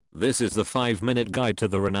This is the 5-minute guide to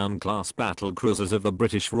the Renown class battlecruisers of the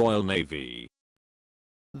British Royal Navy.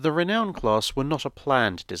 The Renown class were not a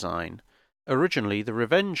planned design. Originally, the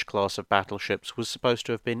Revenge class of battleships was supposed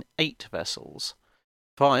to have been 8 vessels.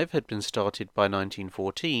 5 had been started by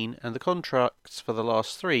 1914, and the contracts for the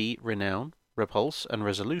last 3, Renown, Repulse, and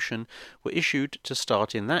Resolution, were issued to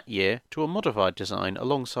start in that year to a modified design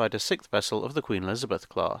alongside a 6th vessel of the Queen Elizabeth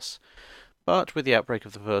class. But with the outbreak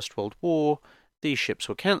of the First World War, these ships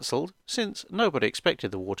were cancelled, since nobody expected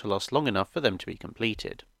the war to last long enough for them to be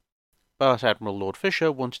completed. But Admiral Lord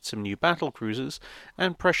Fisher wanted some new battlecruisers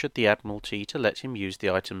and pressured the Admiralty to let him use the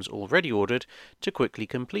items already ordered to quickly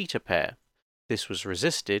complete a pair. This was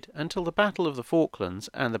resisted until the Battle of the Falklands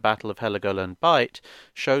and the Battle of Heligoland Bight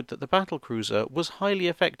showed that the battlecruiser was highly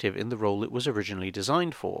effective in the role it was originally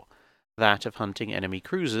designed for, that of hunting enemy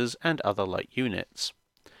cruisers and other light units.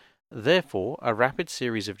 Therefore, a rapid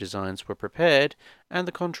series of designs were prepared, and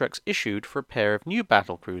the contracts issued for a pair of new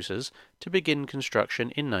battlecruisers to begin construction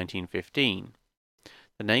in 1915.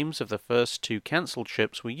 The names of the first 2 cancelled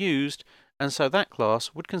ships were used, and so that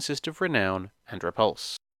class would consist of Renown and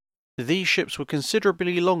Repulse. These ships were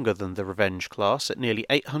considerably longer than the Revenge class, at nearly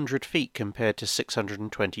 800 feet compared to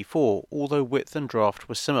 624, although width and draft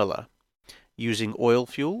were similar. Using oil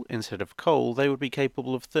fuel instead of coal, they would be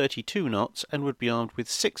capable of 32 knots and would be armed with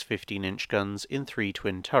 6 15-inch guns in 3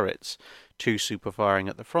 twin turrets, 2 super-firing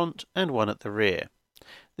at the front and 1 at the rear.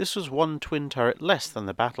 This was 1 twin turret less than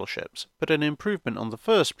the battleships, but an improvement on the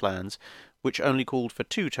first plans, which only called for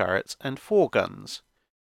 2 turrets and 4 guns.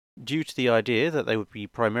 Due to the idea that they would be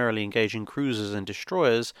primarily engaging cruisers and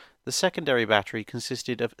destroyers, the secondary battery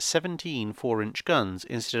consisted of 17 4-inch guns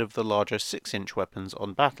instead of the larger 6-inch weapons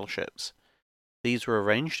on battleships. These were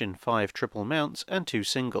arranged in 5 triple mounts and 2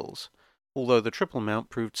 singles, although the triple mount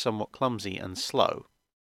proved somewhat clumsy and slow.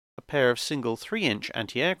 A pair of single 3-inch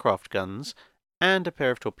anti-aircraft guns and a pair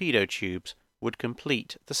of torpedo tubes would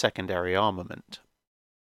complete the secondary armament.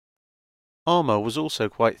 Armour was also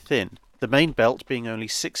quite thin, the main belt being only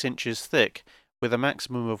 6 inches thick, with a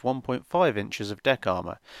maximum of 1.5 inches of deck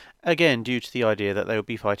armour, again due to the idea that they would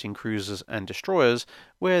be fighting cruisers and destroyers,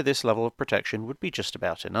 where this level of protection would be just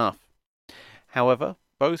about enough. However,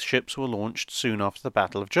 both ships were launched soon after the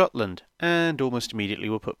Battle of Jutland, and almost immediately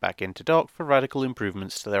were put back into dock for radical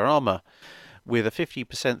improvements to their armour, with a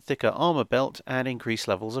 50% thicker armour belt and increased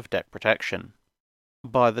levels of deck protection.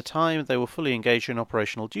 By the time they were fully engaged in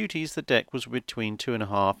operational duties, the deck was between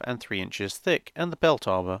 2.5 and 3 inches thick, and the belt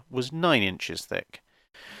armour was 9 inches thick.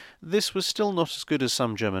 This was still not as good as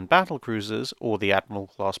some German battlecruisers, or the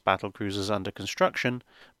Admiral-class battlecruisers under construction,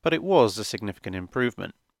 but it was a significant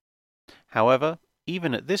improvement. However,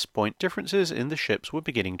 even at this point, differences in the ships were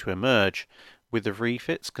beginning to emerge, with the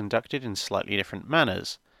refits conducted in slightly different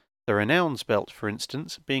manners, the Renown's belt, for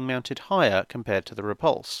instance, being mounted higher compared to the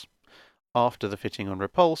Repulse. After the fitting on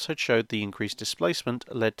Repulse had showed the increased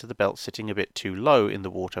displacement led to the belt sitting a bit too low in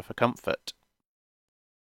the water for comfort.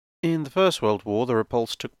 In the First World War, the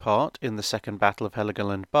Repulse took part in the Second Battle of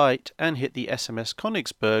Heligoland Bight and hit the HMS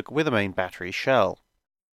Königsberg with a main battery shell.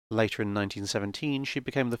 Later in 1917, she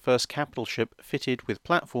became the first capital ship fitted with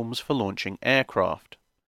platforms for launching aircraft.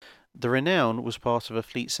 The Renown was part of a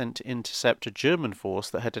fleet sent to intercept a German force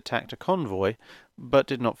that had attacked a convoy, but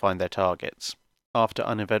did not find their targets. After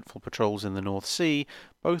uneventful patrols in the North Sea,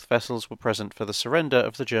 both vessels were present for the surrender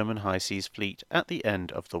of the German High Seas Fleet at the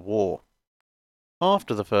end of the war.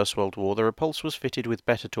 After the First World War, the Repulse was fitted with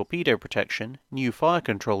better torpedo protection, new fire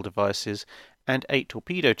control devices, and 8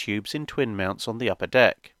 torpedo tubes in twin mounts on the upper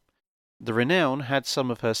deck. The Renown had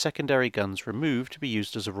some of her secondary guns removed to be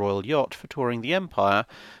used as a royal yacht for touring the Empire,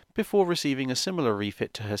 before receiving a similar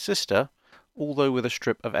refit to her sister, although with a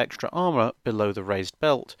strip of extra armour below the raised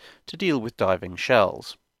belt to deal with diving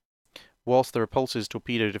shells. Whilst the Repulse's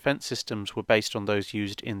torpedo defence systems were based on those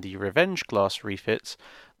used in the Revenge class refits,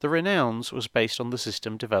 the Renown's was based on the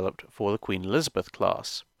system developed for the Queen Elizabeth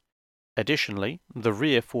class. Additionally, the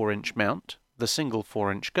rear 4-inch mount, the single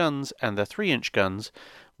 4-inch guns, and the 3-inch guns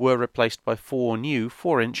were replaced by 4 new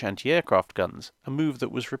 4-inch anti-aircraft guns, a move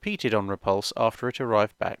that was repeated on Repulse after it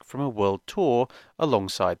arrived back from a world tour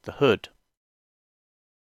alongside the Hood.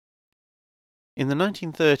 In the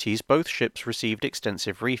 1930s, both ships received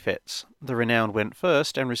extensive refits. The Renown went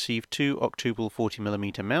first and received 2 octuple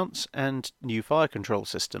 40mm mounts and new fire control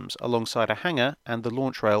systems, alongside a hangar and the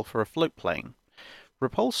launch rail for a floatplane.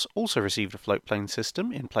 Repulse also received a floatplane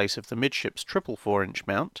system in place of the midships triple 4-inch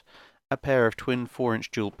mount, a pair of twin 4-inch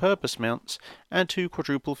dual-purpose mounts, and 2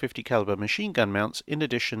 quadruple 50 caliber machine gun mounts in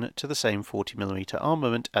addition to the same 40mm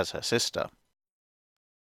armament as her sister.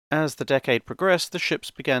 As the decade progressed, the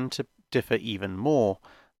ships began to differ even more.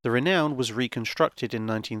 The Renown was reconstructed in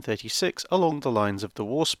 1936 along the lines of the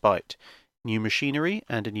Warspite. New machinery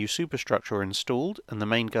and a new superstructure were installed, and the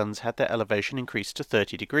main guns had their elevation increased to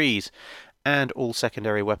 30 degrees, and all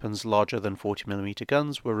secondary weapons larger than 40mm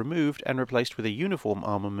guns were removed and replaced with a uniform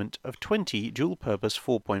armament of 20 dual-purpose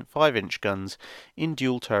 4.5-inch guns in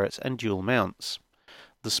dual turrets and dual mounts.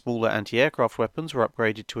 The smaller anti-aircraft weapons were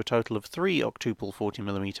upgraded to a total of 3 octuple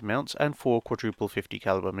 40mm mounts and 4 quadruple 50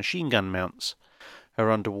 caliber machine gun mounts. Her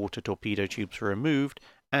underwater torpedo tubes were removed,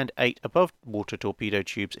 and 8 above-water torpedo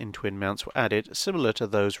tubes in twin mounts were added, similar to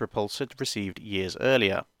those Repulse had received years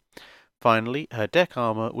earlier. Finally, her deck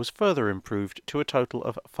armour was further improved to a total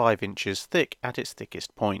of 5 inches thick at its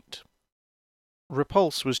thickest point.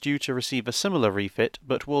 Repulse was due to receive a similar refit,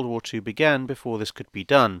 but World War II began before this could be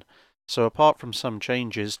done, so apart from some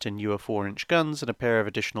changes to newer 4-inch guns and a pair of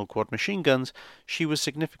additional quad machine guns, she was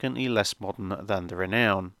significantly less modern than the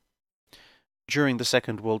Renown. During the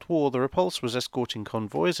Second World War, the Repulse was escorting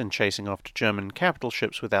convoys and chasing after German capital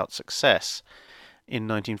ships without success. In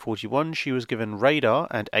 1941, she was given radar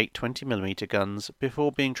and 8 20mm guns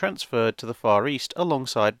before being transferred to the Far East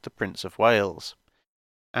alongside the Prince of Wales.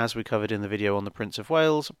 As we covered in the video on the Prince of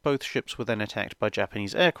Wales, both ships were then attacked by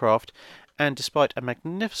Japanese aircraft, and despite a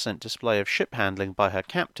magnificent display of ship handling by her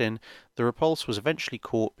captain, the Repulse was eventually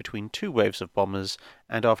caught between 2 waves of bombers,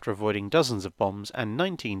 and after avoiding dozens of bombs and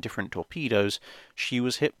 19 different torpedoes, she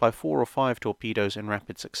was hit by 4 or 5 torpedoes in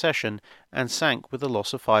rapid succession and sank with a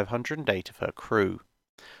loss of 508 of her crew.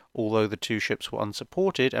 Although the two ships were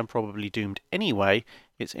unsupported and probably doomed anyway,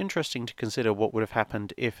 it's interesting to consider what would have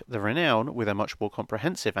happened if the Renown, with a much more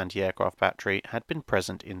comprehensive anti-aircraft battery, had been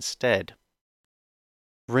present instead.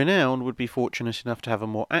 Renown would be fortunate enough to have a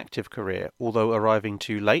more active career. Although arriving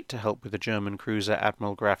too late to help with the German cruiser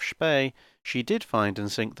Admiral Graf Spee, she did find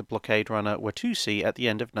and sink the blockade runner Watusi at the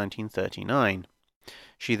end of 1939.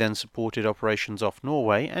 She then supported operations off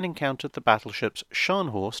Norway and encountered the battleships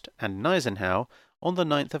Scharnhorst and Gneisenau on the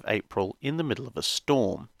 9th of April in the middle of a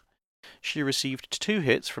storm. She received 2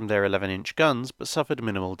 hits from their 11-inch guns but suffered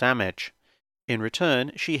minimal damage. In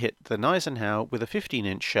return, she hit the Gneisenau with a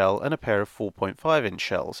 15-inch shell and a pair of 4.5-inch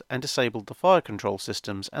shells and disabled the fire control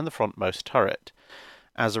systems and the frontmost turret.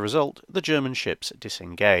 As a result, the German ships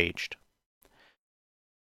disengaged.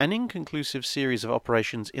 An inconclusive series of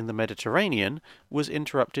operations in the Mediterranean was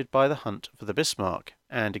interrupted by the hunt for the Bismarck,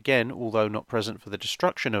 and again, although not present for the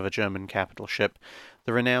destruction of a German capital ship,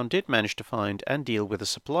 the Renown did manage to find and deal with a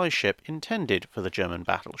supply ship intended for the German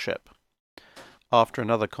battleship. After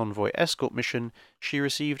another convoy escort mission, she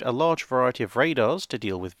received a large variety of radars to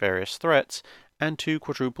deal with various threats, and 2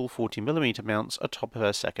 quadruple 40mm mounts atop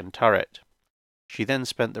her second turret. She then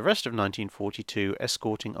spent the rest of 1942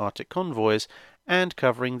 escorting Arctic convoys and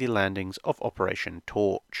covering the landings of Operation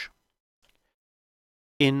Torch.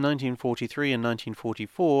 In 1943 and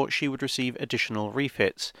 1944, she would receive additional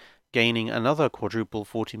refits, gaining another quadruple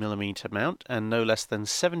 40mm mount and no less than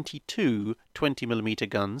 72 20mm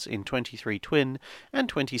guns in 23 twin and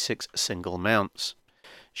 26 single mounts.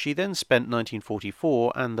 She then spent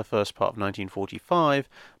 1944 and the first part of 1945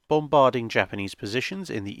 bombarding Japanese positions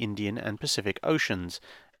in the Indian and Pacific Oceans,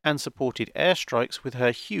 and supported airstrikes with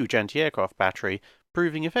her huge anti-aircraft battery,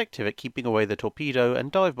 proving effective at keeping away the torpedo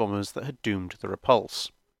and dive bombers that had doomed the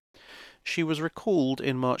Repulse. She was recalled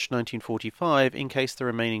in March 1945 in case the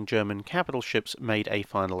remaining German capital ships made a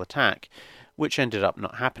final attack, which ended up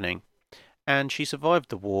not happening, and she survived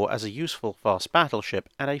the war as a useful fast battleship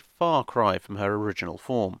and a far cry from her original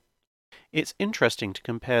form. It's interesting to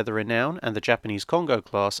compare the Renown and the Japanese Kongo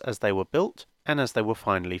class as they were built and as they were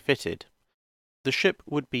finally fitted. The ship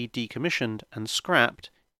would be decommissioned and scrapped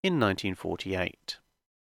in 1948.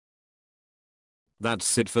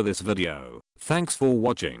 That's it for this video. Thanks for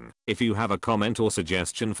watching. If you have a comment or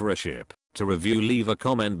suggestion for a ship to review, leave a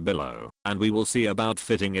comment below, and we will see about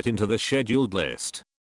fitting it into the scheduled list.